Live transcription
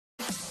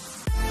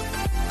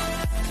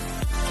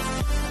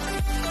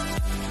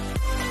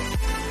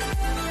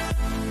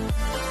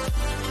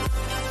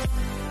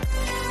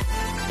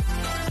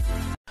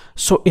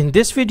So in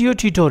this video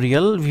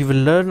tutorial, we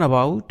will learn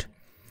about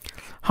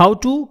how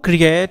to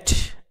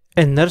create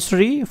a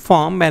nursery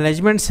farm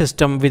management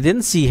system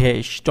within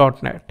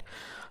ch.net.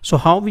 So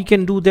how we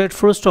can do that?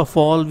 First of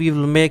all, we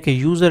will make a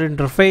user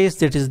interface,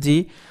 that is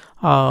the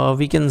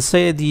we can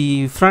say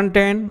the front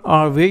end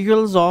or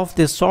visuals of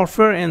this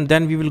software, and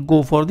then we will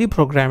go for the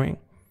programming.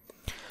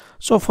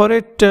 So for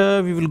it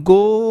we will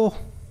go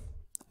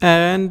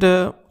and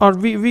or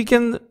we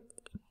can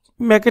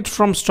make it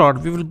from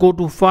start. We will go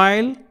to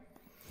file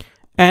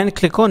and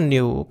click on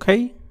new.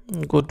 Okay,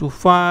 go to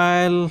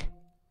file,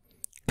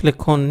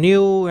 click on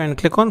new and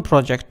click on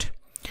project.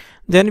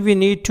 Then we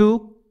need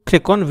to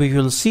click on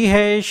visual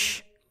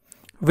ch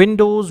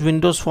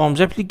windows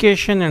forms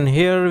application, and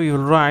here we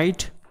will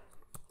write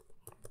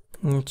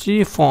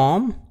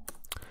farm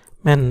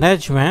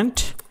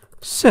management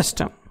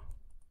system,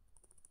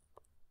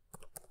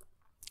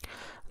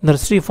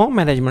 nursery farm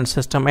management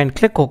system, and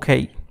click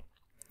OK.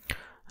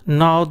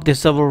 Now this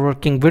is our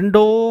working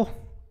window.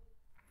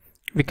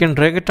 We can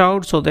drag it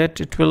out so that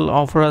it will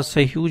offer us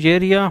a huge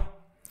area.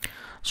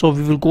 So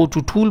we will go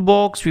to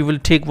toolbox, we will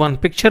take one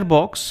picture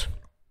box.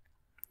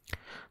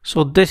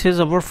 So this is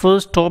our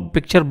first top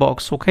picture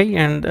box. Okay,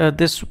 and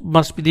this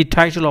must be the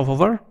title of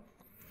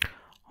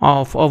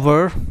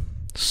our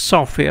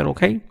software.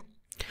 Okay,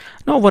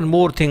 now one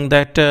more thing,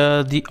 that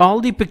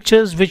all the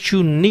pictures which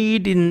you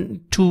need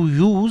to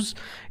use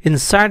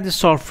inside the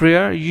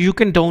software, you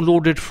can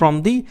download it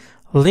from the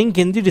link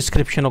in the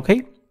description.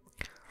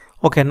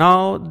 Okay,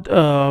 now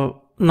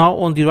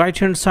on the right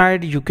hand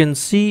side you can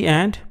see,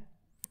 and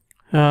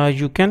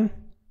you can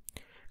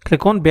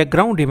click on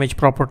background image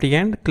property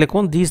and click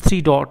on these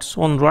three dots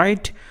on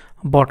right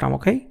bottom.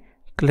 Okay,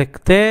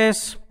 click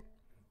this,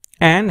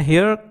 and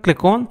here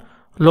click on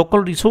local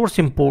resource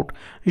import.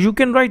 You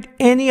can write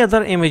any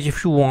other image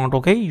if you want.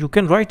 Okay, you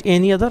can write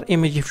any other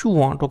image if you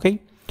want.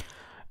 Okay,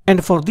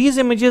 and for these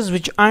images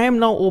which I am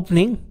now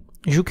opening,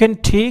 you can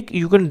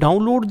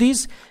download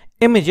these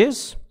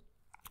images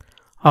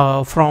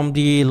from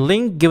the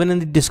link given in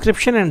the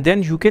description, and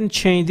then you can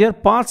change their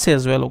paths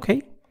as well.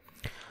 Okay,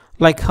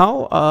 like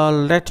how?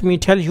 Let me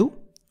tell you.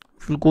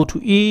 We'll go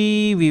to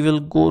E, we will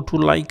go to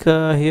like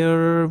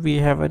here we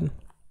have a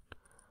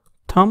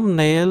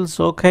thumbnails.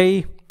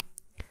 Okay,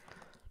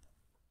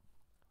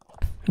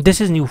 this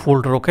is new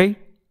folder. Okay,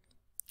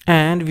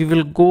 and we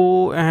will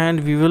go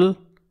and we will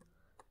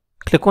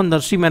click on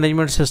nursery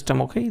management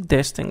system. Okay,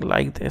 this thing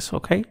like this.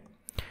 Okay,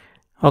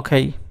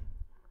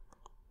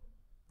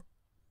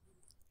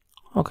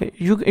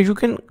 you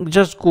can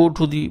just go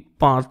to the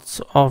parts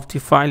of the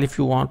file if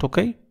you want.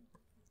 Okay,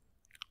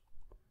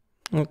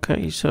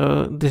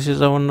 so this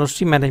is our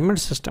nursery management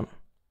system.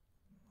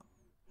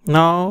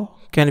 Now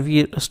can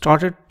we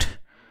start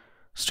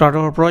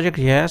our project?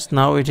 Yes,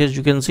 now it is.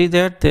 You can see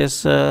that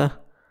this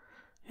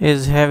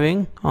is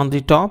having on the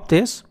top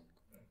this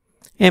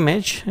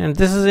image, and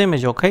this is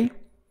image. Okay,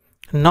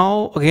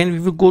 now again we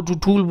will go to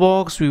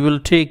toolbox, we will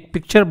take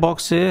picture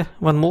box,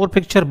 one more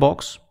picture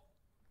box,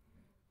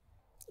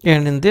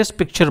 and in this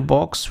picture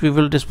box we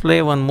will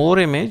display one more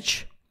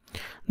image.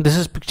 This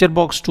is picture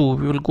box 2.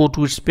 We will go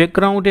to its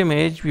background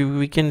image.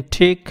 We can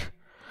take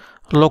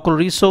local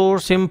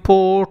resource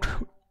import,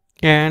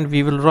 and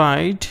we will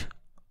write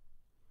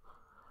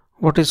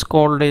what is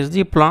called as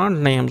the plant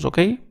names.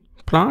 Okay,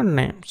 plant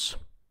names.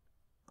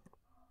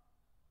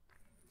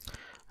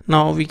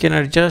 Now we can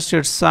adjust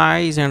its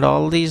size and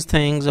all these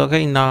things.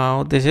 Okay,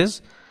 now this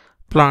is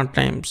plant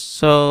names.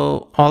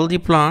 So all the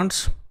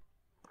plants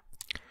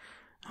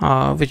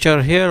which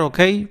are here,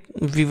 okay,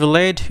 we will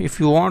add,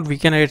 if you want we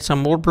can add some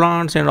more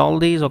plants and all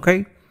these.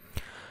 Okay,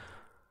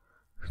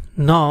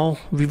 now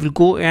we will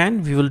go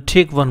and we will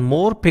take one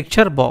more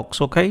picture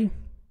box. Okay,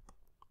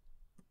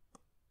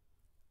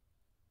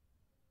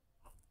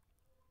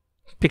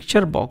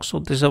 picture box. So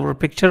this is our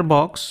picture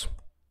box.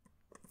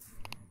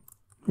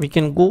 We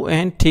can go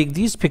and take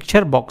these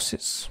picture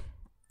boxes.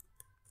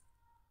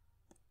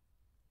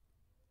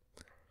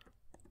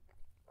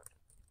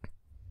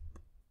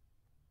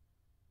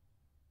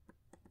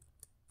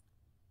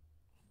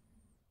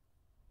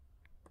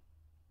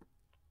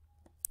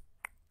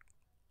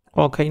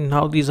 Okay,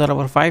 now these are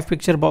our 5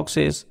 picture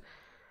boxes,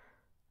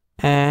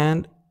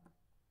 and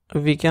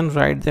we can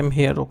write them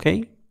here.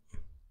 Okay,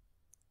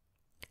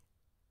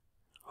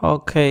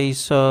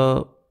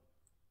 so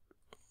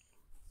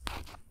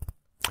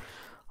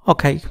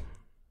okay,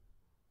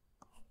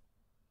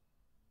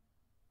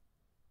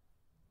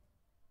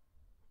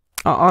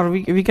 or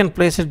we can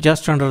place it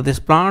just under this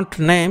plant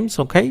names.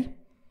 Okay,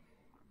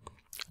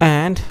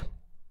 and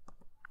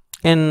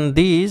in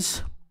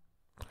these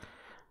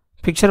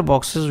picture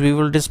boxes we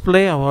will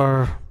display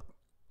our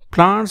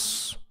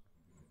plants.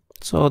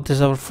 So this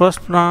is our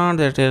first plant,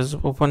 that is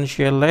open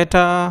shell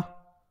data.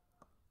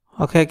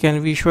 Okay,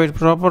 can we show it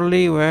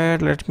properly? Where?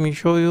 Let me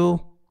show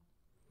you.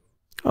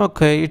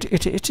 Okay,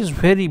 it is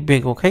very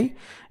big. Okay,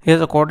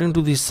 yes, according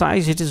to the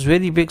size it is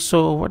very big.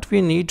 So what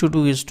we need to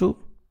do is to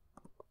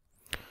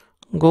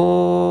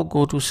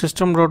go to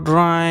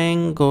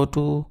system.drawing, go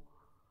to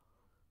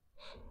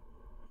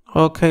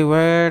Okay,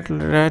 wait,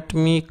 let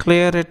me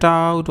clear it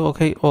out.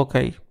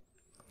 Okay.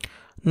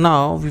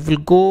 Now we will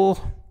go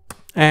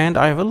and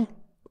I will,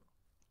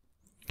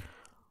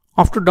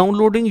 after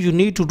downloading, you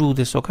need to do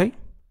this. Okay,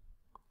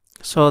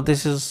 so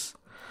this is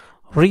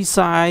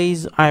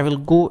resize. I will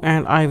go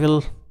and I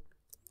will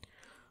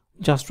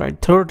just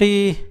write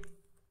 30,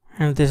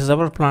 and this is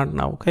our plant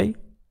now. Okay,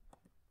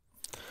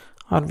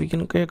 or we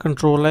can okay,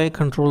 Control A,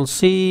 Control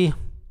C.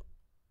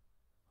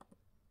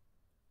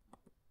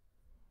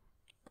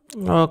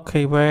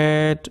 Okay,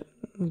 wait,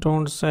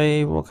 don't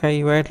save.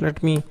 Okay, wait,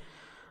 let me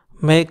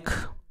make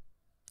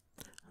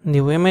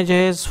new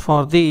images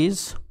for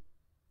these.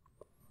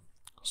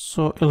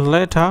 So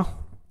later,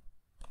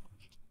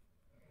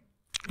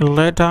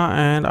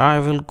 and I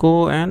will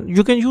go, and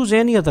you can use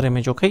any other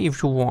image, okay,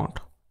 if you want.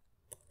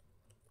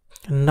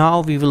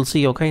 Now we will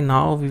see. Okay,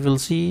 now we will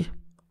see.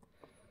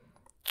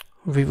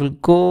 We will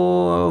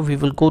go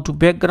to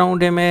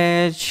background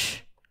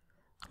image,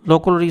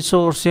 local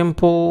resource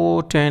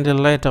import, and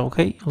later.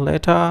 Okay,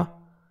 later.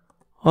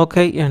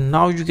 Okay, and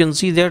now you can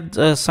see that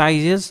the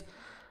size is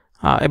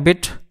a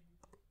bit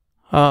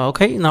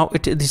okay, now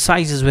the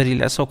size is very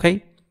less.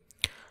 Okay,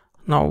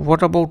 now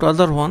what about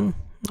other one?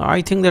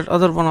 I think that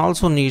other one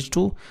also needs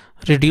to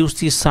reduce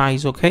the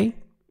size. Okay,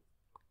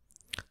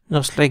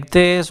 just like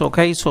this.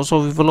 Okay,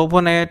 so we will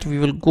open it. We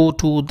will go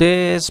to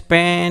this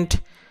paint.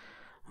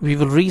 We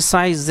will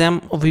resize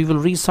them. We will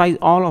resize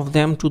all of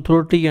them to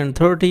 30 and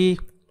 30,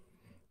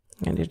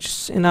 and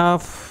it's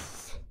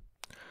enough.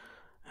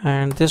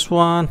 And this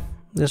one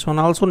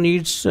also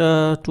needs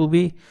to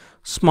be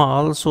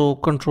small. So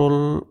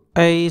Control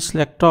A,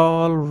 select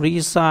all,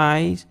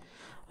 resize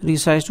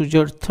to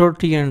just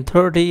 30 and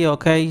 30.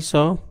 Okay,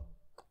 so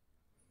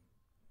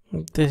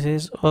this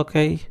is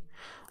okay,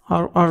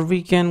 or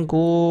we can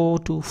go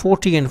to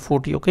 40 and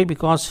 40. Okay,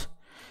 because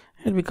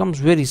it becomes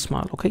very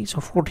small. Okay,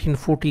 so 40 and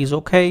 40 is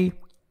okay.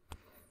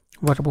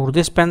 What about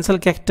this pencil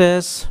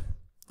cactus?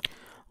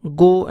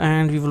 Go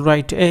and we will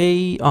write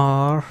A,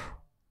 or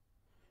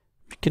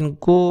we can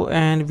go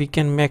and we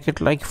can make it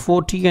like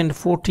 40 and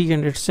 40,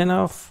 and it's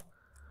enough.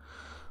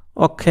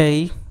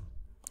 Okay,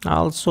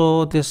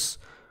 also this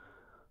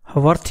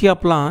Havartia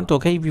plant.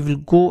 Okay, we will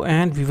go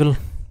and we will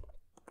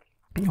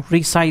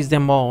resize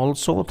them all.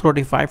 So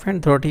 35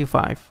 and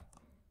 35.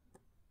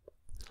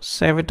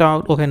 Save it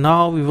out. Okay,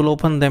 now we will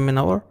open them in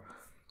our,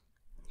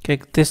 okay,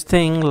 this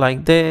thing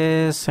like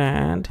this,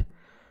 and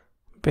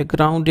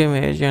background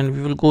image, and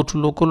we will go to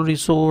local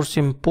resource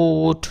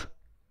import.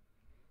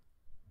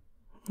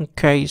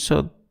 Okay,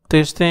 so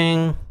this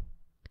thing.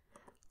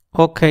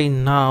 Okay,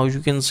 now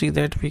you can see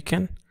that we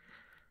can.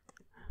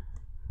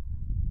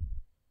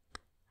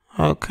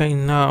 Okay,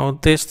 now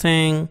this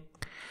thing,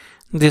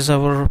 this is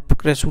our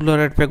crassula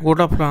red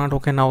pagoda plant.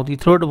 Okay, now the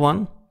third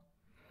one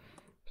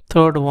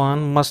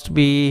must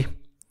be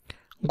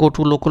go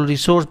to local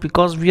resource,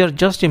 because we are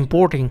just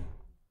importing.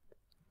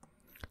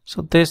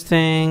 So this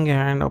thing,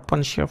 and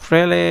OpenShift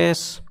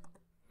release.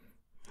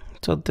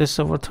 So this is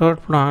our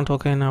third plant.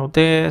 Okay, now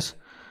this.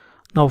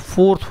 Now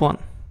fourth one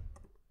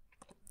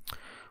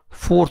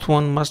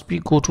must be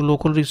go to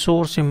local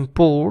resource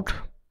import,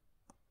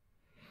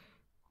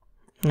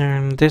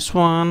 and this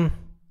one.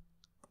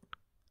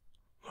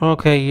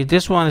 Okay,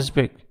 this one is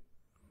big.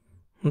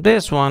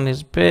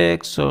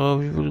 So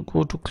we will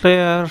go to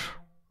clear.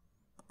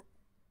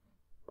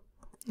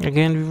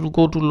 Again, we will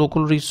go to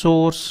local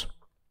resource.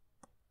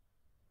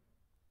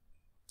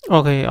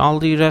 Okay, all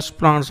the rest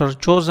plants are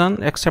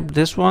chosen except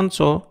this one.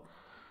 So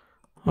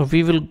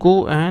we will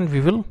go and we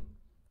will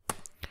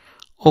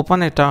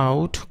open it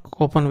out.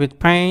 Open with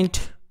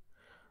paint.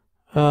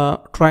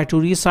 Try to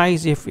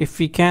resize if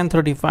we can.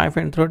 35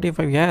 and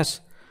 35.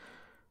 Yes.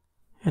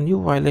 A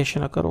new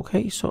violation occur.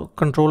 Okay, so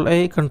Control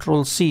A,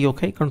 Control C.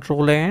 Okay,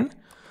 Control A and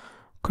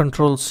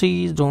Control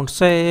C. Don't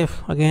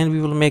save. Again, we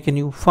will make a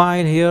new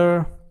file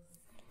here.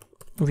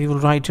 We will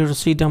write here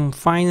CDUM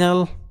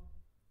final.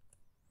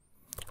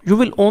 You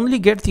will only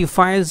get the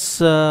files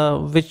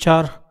which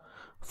are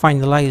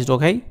finalized.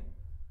 Okay,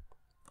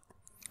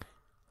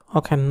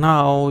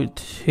 now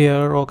it's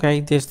here.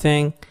 Okay, this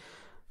thing,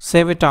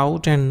 save it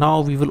out, and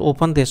now we will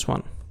open this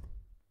one,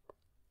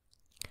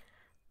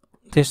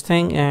 this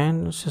thing,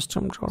 and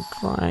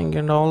system.drawing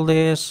and all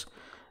this,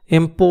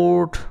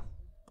 import.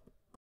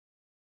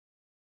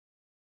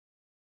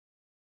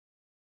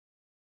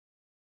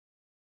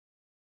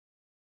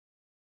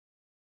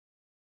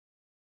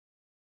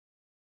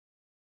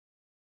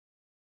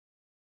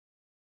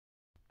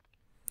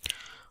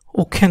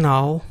 Okay,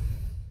 now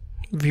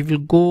we will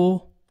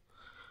go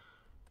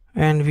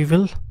and we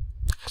will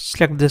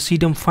select the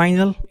CDUM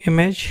final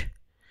image,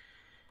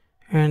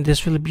 and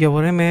this will be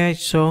our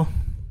image. So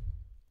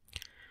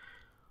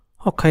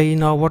okay,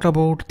 now what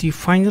about the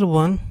final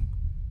one?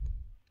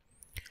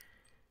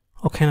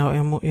 Okay, now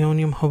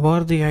ammonium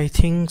Havarti, I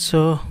think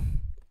so.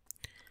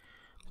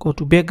 Go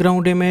to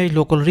background image,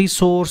 local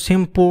resource,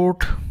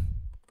 import.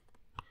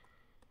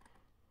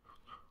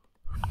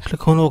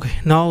 Click on OK.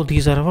 Now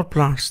these are our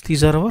plants.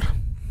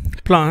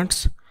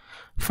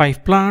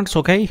 5 plants.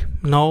 Okay,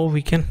 now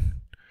we can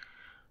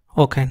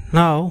Okay,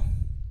 now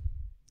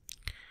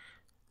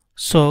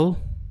so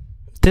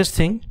this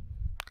thing,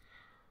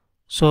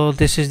 so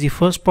this is the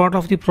first part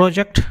of the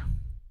project.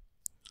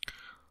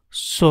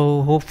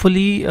 So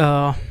hopefully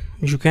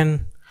you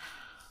can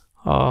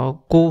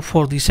go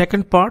for the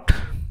second part.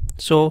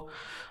 So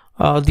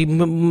the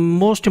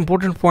most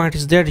important point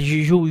is that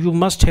you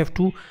must have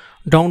to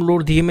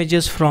download the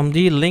images from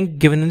the link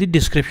given in the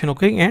description,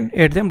 okay, and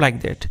add them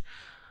like that.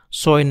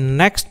 So in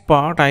next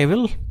part we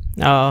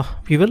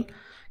will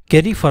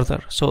carry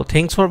further. So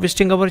thanks for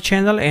visiting our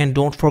channel and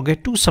don't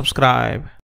forget to subscribe.